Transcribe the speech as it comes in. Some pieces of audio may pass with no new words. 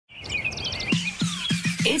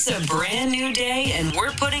It's a brand new day, and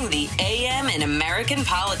we're putting the AM in American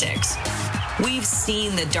politics. We've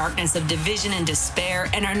seen the darkness of division and despair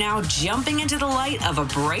and are now jumping into the light of a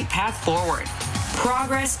bright path forward.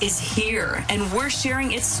 Progress is here, and we're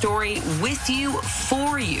sharing its story with you,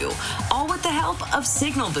 for you, all with the help of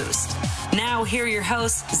Signal Boost. Now, here are your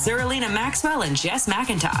hosts, Zerlina Maxwell and Jess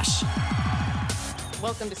McIntosh.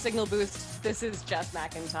 Welcome to Signal Boost. This is Jess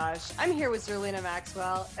McIntosh. I'm here with Zerlina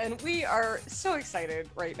Maxwell, and we are so excited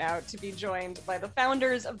right now to be joined by the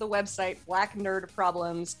founders of the website Black Nerd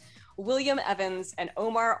Problems, William Evans and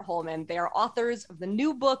Omar Holman. They are authors of the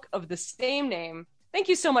new book of the same name. Thank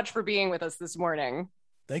you so much for being with us this morning.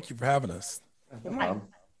 Thank you for having us.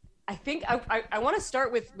 I think I want to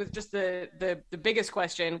start with just the biggest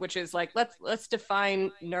question, which is like, let's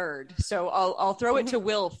define nerd. So I'll throw it to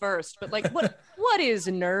Will first, but like, what is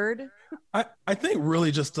nerd? I think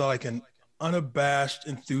really just like an unabashed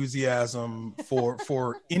enthusiasm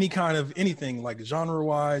for any kind of anything, like genre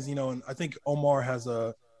wise, you know. And I think Omar has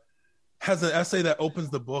an essay that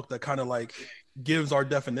opens the book that kind of like gives our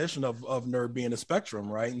definition of nerd being a spectrum,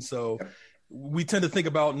 right? And so we tend to think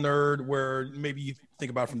about nerd where maybe you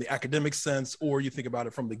think about it from the academic sense, or you think about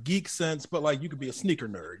it from the geek sense, but like you could be a sneaker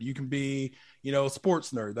nerd, you can be, you know, a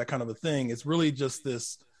sports nerd, that kind of a thing. It's really just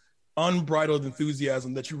this unbridled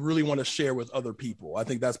enthusiasm that you really want to share with other people. I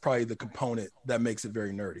think that's probably the component that makes it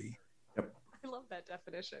very nerdy. Yep. I love that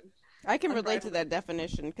definition. I can relate to that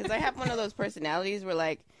definition because I have one of those personalities where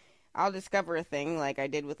like I'll discover a thing like I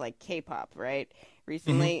did with like K-pop, right?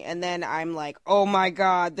 Recently. And then I'm like, oh my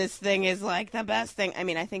God, this thing is like the best thing. I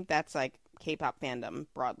mean, I think that's like K-pop fandom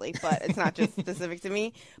broadly, but it's not just specific to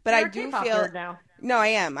me. But You're I do K-pop feel nerd now. No, I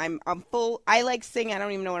am. I'm full. I like singing. I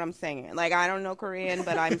don't even know what I'm singing. Like I don't know Korean,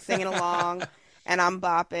 but I'm singing along and I'm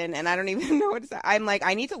bopping and I don't even know what to. I'm like,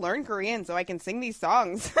 I need to learn Korean so I can sing these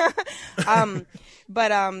songs.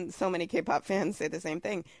 But so many K-pop fans say the same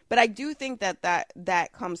thing. But I do think that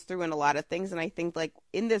comes through in a lot of things, and I think like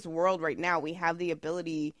in this world right now, we have the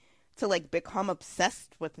ability to like become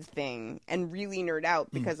obsessed with a thing and really nerd out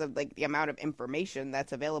because of like the amount of information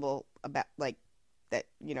that's available about like that,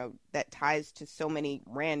 you know, that ties to so many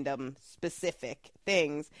random specific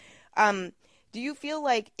things. Do you feel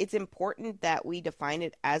like it's important that we define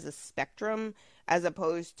it as a spectrum as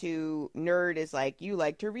opposed to nerd is like you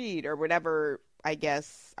like to read or whatever, I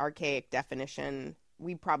guess, archaic definition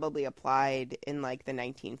we probably applied in like the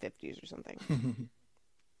 1950s or something?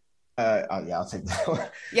 Yeah, I'll take that one.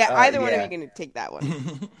 Yeah, either one of you can take that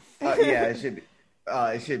one. Yeah, it should be.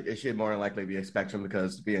 It should more than likely be a spectrum,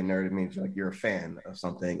 because to be a nerd, it means like you're a fan of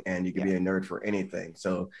something, and you can be a nerd for anything.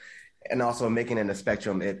 So, and also making it a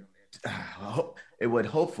spectrum, it would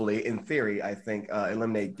hopefully, in theory, I think,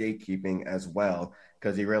 eliminate gatekeeping as well,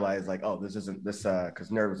 because you realize like, oh, this isn't this because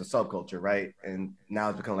nerd was a subculture, right? And now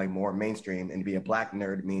it's become like more mainstream, and to be a Black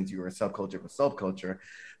nerd means you're a subculture of a subculture.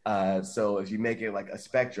 So if you make it like a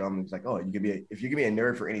spectrum, it's like, oh, if you can be a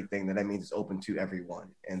nerd for anything, then that means it's open to everyone,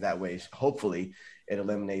 and that way, hopefully, it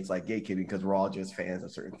eliminates like gatekeeping, because we're all just fans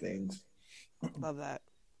of certain things. Love that.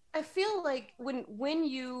 I feel like when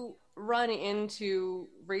you run into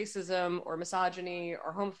racism or misogyny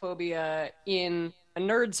or homophobia in a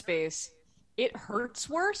nerd space, it hurts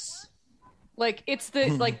worse. Like it's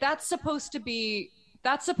like that's supposed to be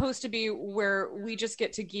where we just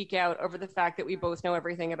get to geek out over the fact that we both know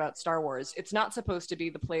everything about Star Wars. It's not supposed to be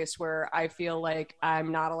the place where I feel like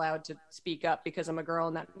I'm not allowed to speak up because I'm a girl,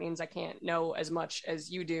 and that means I can't know as much as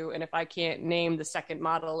you do. And if I can't name the second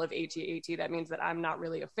model of AT-AT, that means that I'm not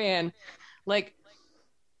really a fan. Like,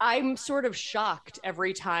 I'm sort of shocked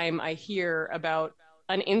every time I hear about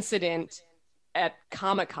an incident at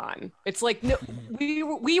Comic-Con. It's like, no,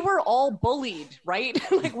 we were all bullied, right?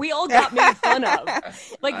 Like we all got made fun of.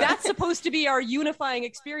 Like that's supposed to be our unifying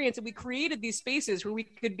experience, and we created these spaces where we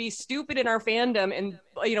could be stupid in our fandom and,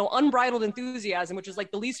 you know, unbridled enthusiasm, which is like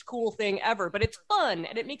the least cool thing ever, but it's fun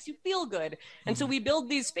and it makes you feel good. And so we build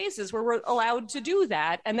these spaces where we're allowed to do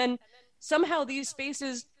that, and then somehow these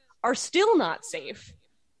spaces are still not safe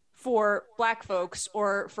for Black folks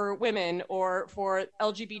or for women or for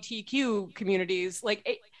LGBTQ communities. Like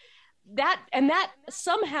that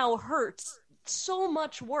somehow hurts so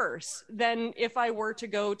much worse than if I were to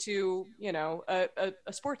go to, you know,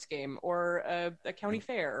 a sports game or a county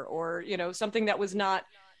fair, or, you know, something that was not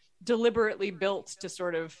deliberately built to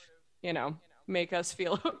sort of, you know, make us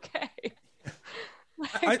feel okay.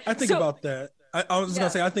 I think about that. I was going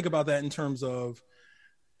to say, I think about that in terms of,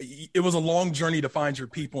 it was a long journey to find your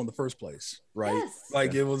people in the first place, right? Yes.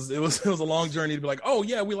 Like it was a long journey to be like, oh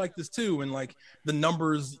yeah, we like this too. And like the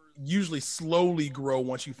numbers usually slowly grow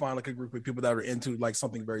once you find like a group of people that are into like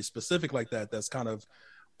something very specific like that, that's kind of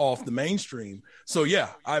off the mainstream. So yeah,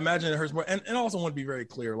 I imagine it hurts more. And also want to be very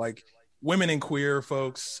clear, like women and queer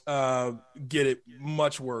folks get it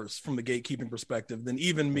much worse from the gatekeeping perspective than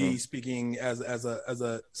even me speaking as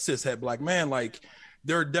a cishet Black man. Like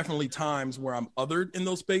there are definitely times where I'm othered in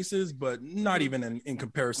those spaces, but not even in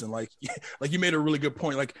comparison. Like you made a really good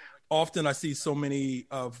point. Like often I see so many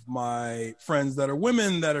of my friends that are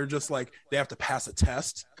women that are just like, they have to pass a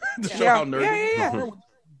test to show how nerdy they are.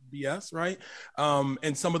 BS, right?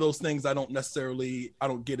 And some of those things I don't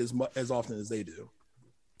get as often as they do.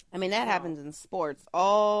 I mean, that happens in sports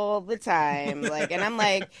all the time. Like, and I'm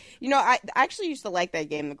like, I actually used to like that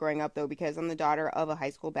game growing up though, because I'm the daughter of a high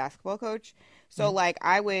school basketball coach. So like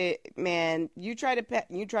you try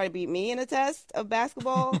to beat me in a test of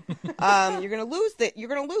basketball, you're going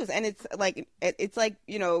to lose. And it's like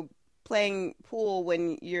playing pool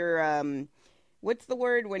when you're, what's the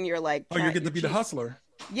word when you're like, you're getting to be the hustler.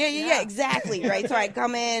 Yeah, exactly. Right. So I'd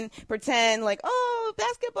come in, pretend like, oh,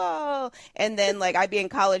 basketball. And then like I'd be in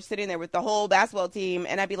college sitting there with the whole basketball team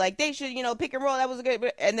and I'd be like, they should, pick and roll. That was a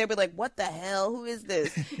good. And they'd be like, what the hell? Who is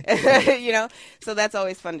this? So that's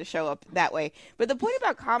always fun to show up that way. But the point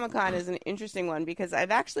about Comic-Con is an interesting one because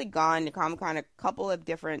I've actually gone to Comic-Con a couple of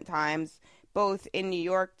different times, both in New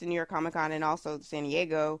York, the New York Comic-Con, and also San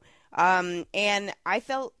Diego. And I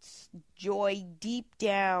felt joy deep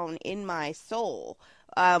down in my soul.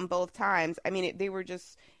 Both times. I mean, they were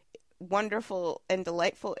just wonderful and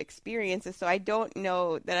delightful experiences. So I don't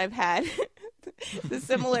know that I've had the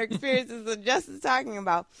similar experiences that Jess is talking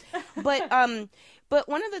about. But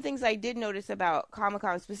one of the things I did notice about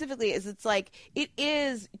Comic-Con specifically is it's like, it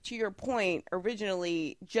is, to your point,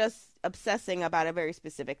 originally just obsessing about a very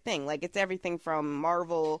specific thing. Like it's everything from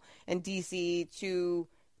Marvel and DC to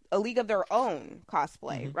A League of Their Own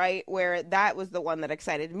cosplay, right? Where that was the one that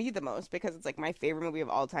excited me the most because it's like my favorite movie of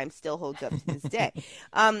all time, still holds up to this day.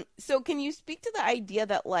 So can you speak to the idea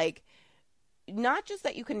that like, not just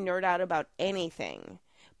that you can nerd out about anything,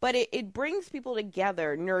 but it brings people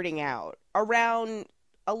together nerding out around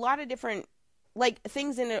a lot of different like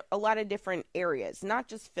things in a lot of different areas, not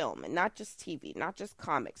just film and not just TV, not just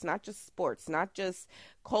comics, not just sports, not just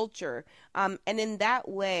culture. And in that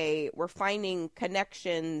way, we're finding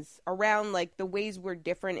connections around like the ways we're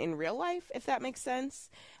different in real life, if that makes sense,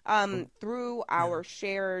 through our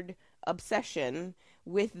shared obsession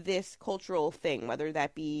with this cultural thing, whether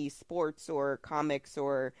that be sports or comics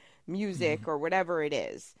or music or whatever it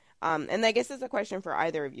is. And I guess it's a question for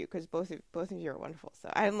either of you because both of you are wonderful. So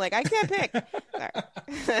I'm like, I can't pick.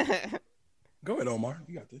 Go ahead, Omar.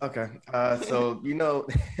 You got this. Okay. So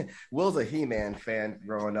Will's a He-Man fan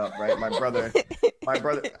growing up, right? My brother.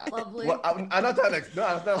 Lovely. Well, I'm not trying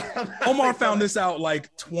to. Omar found this out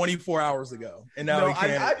like 24 hours ago, and now he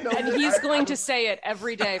can't. And he's going to say it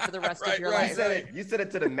every day for the rest of your life. You said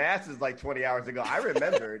it to the masses like 20 hours ago. I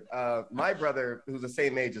remembered. My brother, who's the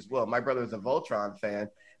same age as Will, my brother is a Voltron fan.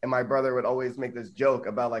 And my brother would always make this joke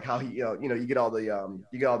about like how he, you get all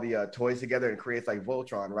the toys together and creates like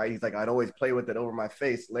Voltron, right? He's like, I'd always play with it over my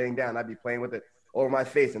face, laying down. I'd be playing with it over my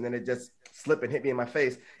face, and then it just slip and hit me in my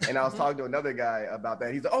face. And I was talking to another guy about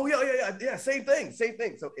that. He's like, oh yeah, same thing.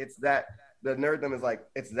 So it's that the nerddom is like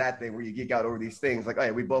it's that thing where you geek out over these things. Like, oh yeah,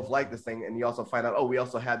 we both like this thing, and you also find out, oh, we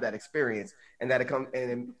also had that experience, and that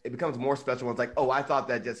it becomes more special when it's like, oh, I thought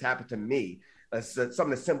that just happened to me.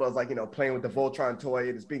 Something as simple as like, playing with the Voltron toy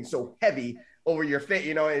and it's being so heavy over your face,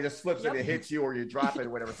 and it just slips and it hits you or you drop it or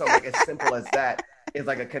whatever. So like as simple as that is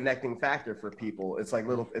like a connecting factor for people. It's like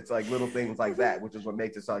little things like that, which is what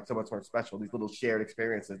makes it like so much more special. These little shared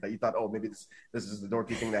experiences that you thought, oh, maybe this is the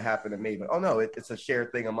dorky thing that happened to me, but oh no, it's a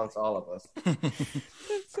shared thing amongst all of us.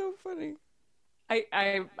 That's so funny.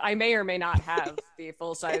 I may or may not have the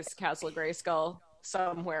full-size Castle Grayskull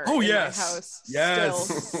somewhere in my house still.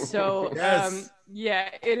 So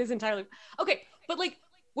it is entirely okay. But like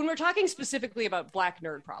when we're talking specifically about Black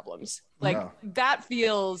nerd problems, like that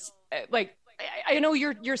feels like I know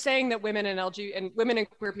you're saying that women and women and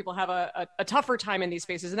queer people have a tougher time in these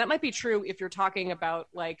spaces, and that might be true if you're talking about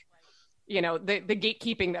like the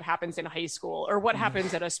gatekeeping that happens in high school or what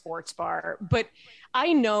happens at a sports bar. But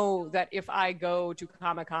I know that if I go to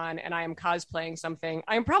Comic-Con and I am cosplaying something,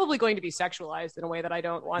 I'm probably going to be sexualized in a way that I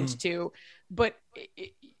don't want to. But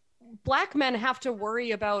Black men have to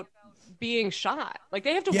worry about being shot. Like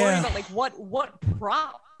they have to worry about like what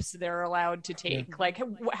props they're allowed to take, like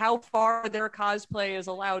how far their cosplay is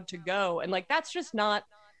allowed to go. And like, that's just not,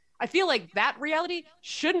 I feel like that reality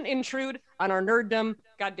shouldn't intrude on our nerddom.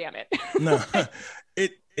 God damn it. No,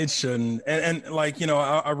 it shouldn't. And like, you know,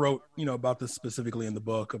 I wrote, you know, about this specifically in the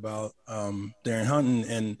book about Darren Hunton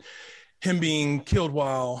and him being killed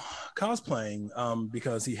while cosplaying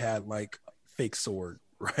because he had like fake sword,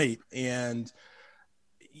 right? And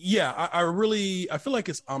yeah, I feel like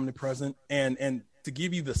it's omnipresent. And to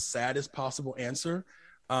give you the saddest possible answer,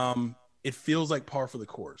 it feels like par for the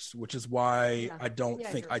course, which is why I don't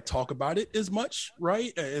think I talk about it as much,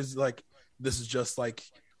 right? As like, this is just like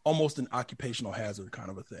almost an occupational hazard kind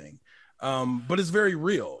of a thing. But it's very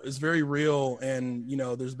real. It's very real. And, you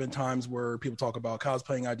know, there's been times where people talk about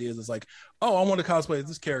cosplaying ideas. It's like, oh, I want to cosplay as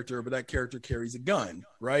this character, but that character carries a gun,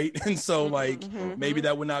 right? And so like, maybe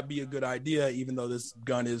that would not be a good idea, even though this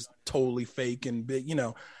gun is totally fake and big. You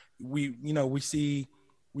know, we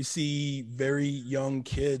see very young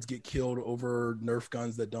kids get killed over Nerf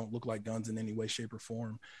guns that don't look like guns in any way, shape, or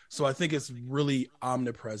form. So I think it's really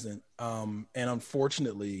omnipresent. And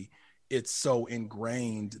unfortunately, it's so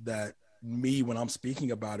ingrained that when I'm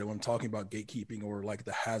speaking about it, when I'm talking about gatekeeping or like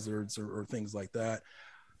the hazards or things like that,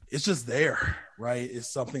 it's just there, right? It's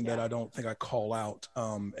something that I don't think I call out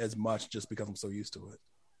as much just because I'm so used to it.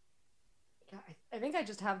 Yeah, I think I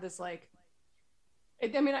just have this like,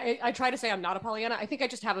 I mean, I try to say I'm not a Pollyanna. I think I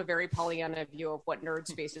just have a very Pollyanna view of what nerd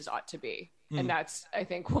spaces ought to be. And that's, I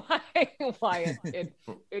think, why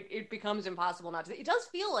it becomes impossible not to. It does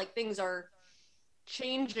feel like things are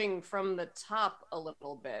changing from the top a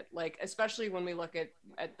little bit, like especially when we look at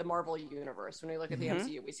the Marvel universe, when we look at the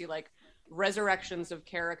MCU, we see like resurrections of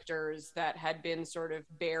characters that had been sort of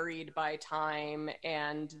buried by time,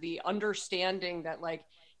 and the understanding that like,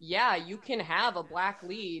 yeah, you can have a black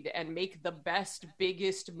lead and make the best,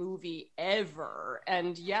 biggest movie ever.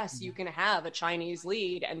 And yes, you can have a Chinese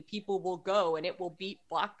lead and people will go and it will beat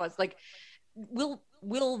Blockbuster. Like,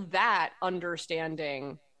 will that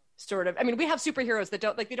understanding sort of, I mean, we have superheroes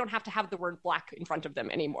that they don't have to have the word black in front of them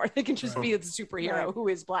anymore. They can just be the superhero who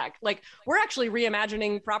is black. Like, we're actually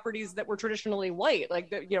reimagining properties that were traditionally white, like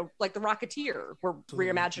the Rocketeer, we're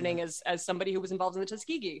reimagining as somebody who was involved in the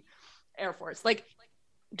Tuskegee Air Force. Like,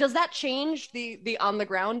 does that change the on the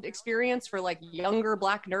ground experience for like younger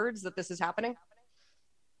black nerds that this is happening?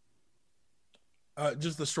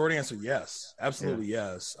 Just the short answer, yes, absolutely,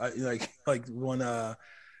 yes. I like when the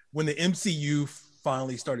MCU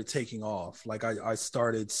finally started taking off, like I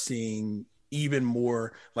started seeing even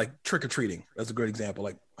more, like trick-or-treating. That's a great example,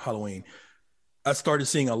 like Halloween. I started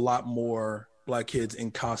seeing a lot more black kids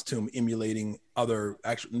in costume emulating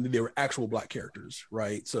they were actual black characters,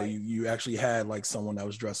 right? So you actually had like someone that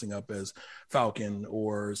was dressing up as Falcon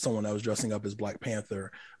or someone that was dressing up as Black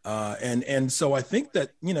Panther. And so I think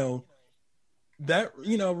that,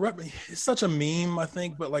 it's such a meme, I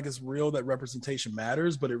think, but like it's real that representation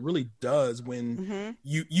matters, but it really does when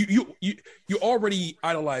you already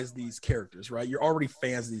idolize these characters, right? You're already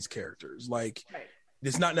fans of these characters. Like,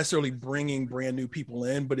 it's not necessarily bringing brand new people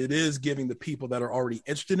in, but it is giving the people that are already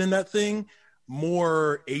interested in that thing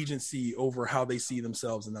more agency over how they see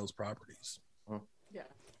themselves in those properties. Yeah.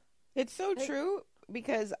 It's so true,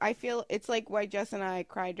 because I feel it's like why Jess and I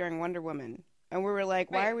cried during Wonder Woman. And we were like,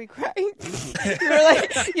 why are we crying? We were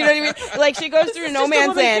like, you know what I mean? Like, she goes through no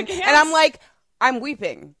man's land, and I'm like, I'm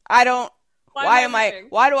weeping. Why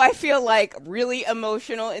do I feel like really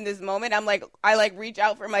emotional in this moment? I'm like, I like reach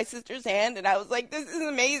out for my sister's hand, and I was like, this is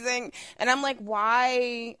amazing. And I'm like,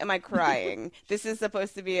 why am I crying? This is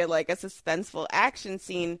supposed to be a suspenseful action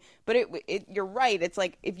scene, but you're right. It's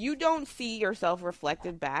like, if you don't see yourself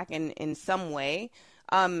reflected back in some way,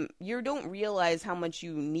 you don't realize how much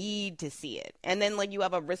you need to see it. And then like you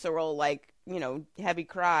have a visceral, heavy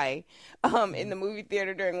cry in the movie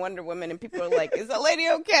theater during Wonder Woman, and people are like, is that lady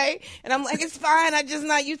okay? And I'm like, it's fine, I'm just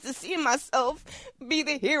not used to seeing myself be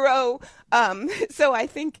the hero. So I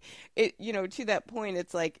think it, to that point,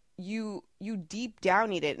 it's like you deep down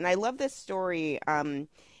need it. And I love this story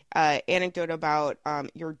anecdote about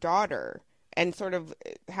your daughter and sort of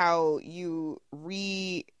how you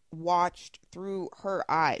watched through her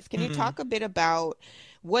eyes. Can you talk a bit about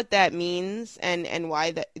what that means and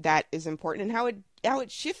why that is important, and how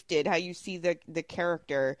it shifted how you see the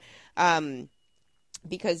character,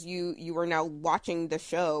 because you are now watching the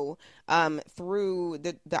show through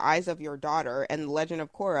the eyes of your daughter, and The Legend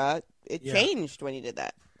of Korra, it changed when you did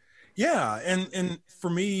that. Yeah, and for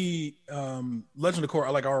me, Legend of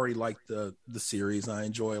Korra, I already liked the series. I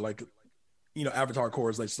enjoy Avatar Korra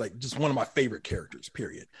is like just one of my favorite characters,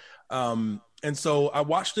 period. And so I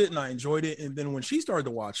watched it and I enjoyed it. And then when she started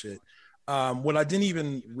to watch it, what I didn't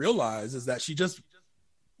even realize is that she just,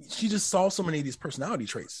 she just saw so many of these personality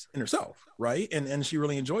traits in herself, right? And she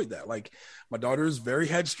really enjoyed that. Like, my daughter is very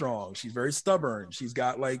headstrong. She's very stubborn. She's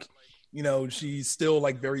got like, you know, she's still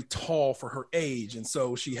like very tall for her age. And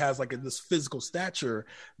so she has like this physical stature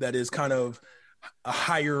that is kind of a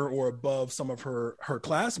higher or above some of her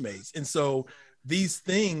classmates. And so these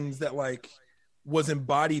things that like was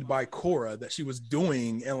embodied by Korra that she was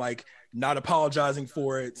doing, and like not apologizing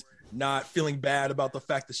for it, not feeling bad about the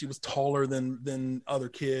fact that she was taller than other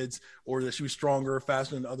kids, or that she was stronger or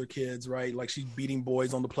faster than other kids, right? Like, she's beating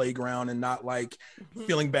boys on the playground and not like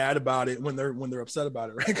feeling bad about it when they're upset about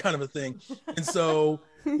it, right? Kind of a thing. And so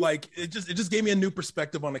like it just gave me a new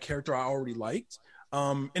perspective on a character I already liked.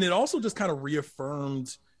 And it also just kind of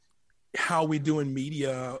reaffirmed how we do in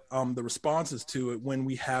media, the responses to it when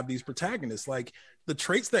we have these protagonists. Like, the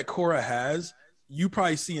traits that Korra has, you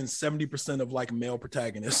probably see in 70% of like male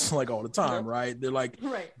protagonists like all the time, right? They're like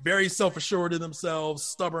very self-assured of themselves,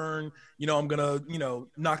 stubborn, you know, I'm gonna, you know,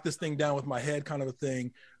 knock this thing down with my head kind of a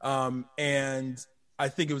thing. And I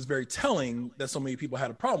think it was very telling that so many people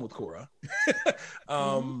had a problem with Korra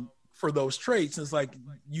for those traits. And it's like,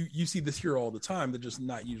 you see this hero all the time. They're just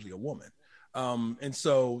not usually a woman. And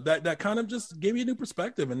so that kind of just gave me a new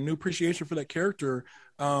perspective and a new appreciation for that character.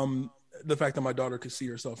 The fact that my daughter could see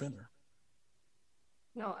herself in her.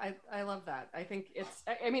 No, I love that. I think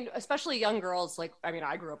I mean, especially young girls, like, I mean,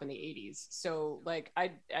 I grew up in the 80s. So like,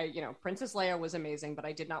 I you know, Princess Leia was amazing, but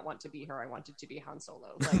I did not want to be her. I wanted to be Han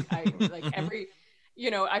Solo. Like, you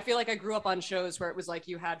know, I feel like I grew up on shows where it was like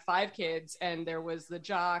you had 5 kids and there was the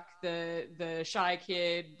jock, the shy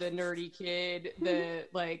kid, the nerdy kid,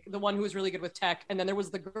 the one who was really good with tech, and then there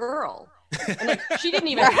was the girl. And like, she didn't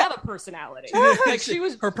even have a personality. Like,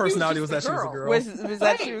 her personality was that she was a girl. Was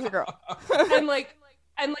that she was a girl. And like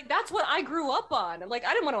that's what I grew up on. Like,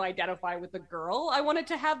 I didn't want to identify with the girl. I wanted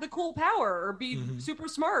to have the cool power or be super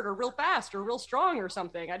smart or real fast or real strong or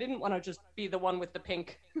something. I didn't want to just be the one with the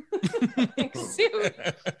pink suit.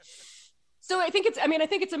 So I think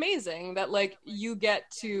it's amazing that like you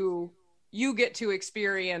get to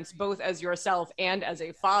experience both as yourself and as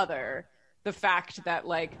a father the fact that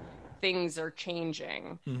like things are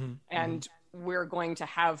changing and we're going to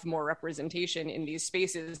have more representation in these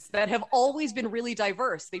spaces that have always been really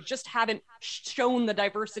diverse. They just haven't shown the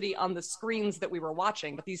diversity on the screens that we were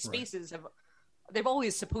watching, but these spaces they've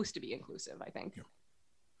always supposed to be inclusive, I think. Yeah.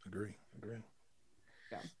 Agree.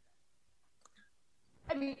 Yeah.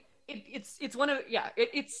 I mean, it's one of,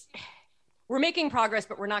 we're making progress,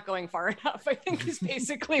 but we're not going far enough, I think is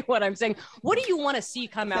basically what I'm saying. What do you want to see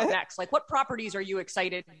come out next? Like, what properties are you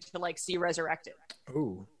excited to like see resurrected?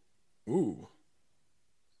 Ooh.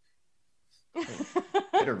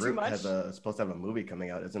 Bitterroot is supposed to have a movie coming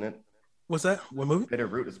out, isn't it? What's that? What movie?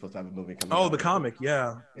 Bitterroot is supposed to have a movie coming out. Oh, the comic.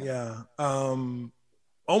 Yeah. Omar,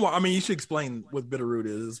 I mean, you should explain what Bitterroot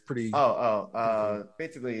is. It's pretty.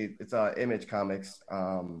 Basically, it's Image Comics.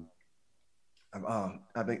 I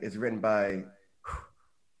think it's written by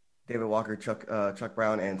David Walker, Chuck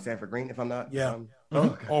Brown, and Sanford Green, if I'm not. Yeah.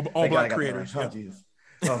 All black creators. Oh, Jesus.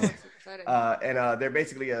 And they're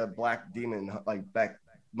basically a black demon, like black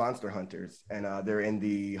monster hunters, and they're in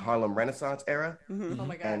the Harlem Renaissance era. Oh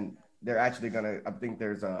my god! And they're actually gonna. I think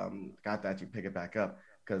there's got to actually pick it back up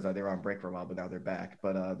because they were on break for a while, but now they're back.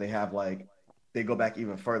 But they have like they go back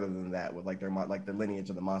even further than that with like their like the lineage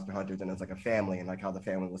of the monster hunters, and it's like a family and like how the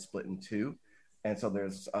family was split in two. And so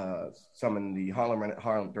there's some in the Harlem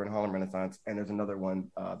during Harlem Renaissance, and there's another one,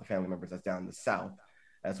 the family members that's down in the South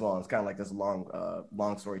as well. It's kind of like this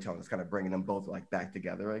long storytelling. It's kind of bringing them both like back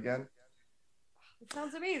together again. It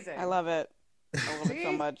sounds amazing. I love it. I love it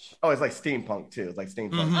so much. Oh, it's like steampunk too. It's like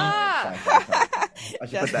steampunk. I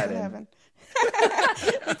should put that in.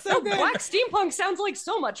 It's so good. Black steampunk sounds like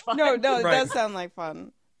so much fun. No, it does sound like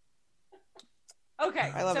fun.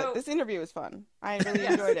 Okay, I love it. This interview was fun. I really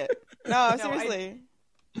enjoyed it. No, seriously.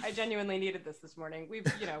 I genuinely needed this morning.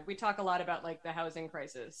 We talk a lot about like the housing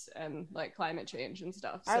crisis and like climate change and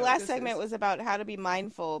stuff. Our last segment was about how to be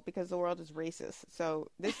mindful because the world is racist.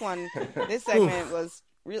 So this segment was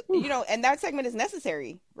real, and that segment is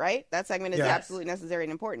necessary, right? That segment is absolutely necessary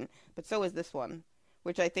and important. But so is this one,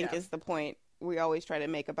 which I think is the point we always try to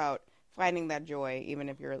make about finding that joy, even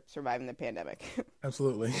if you're surviving the pandemic.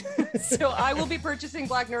 Absolutely. So I will be purchasing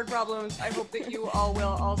Black Nerd Problems. I hope that you all will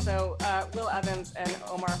also. Will Evans and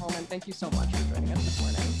Omar Holman, thank you so much for joining us this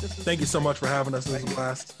morning. Thank you so much for having us. This was a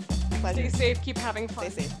blast. Stay safe. Keep having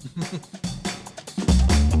fun. Stay safe.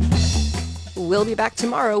 We'll be back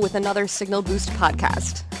tomorrow with another Signal Boost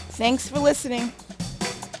podcast. Thanks for listening.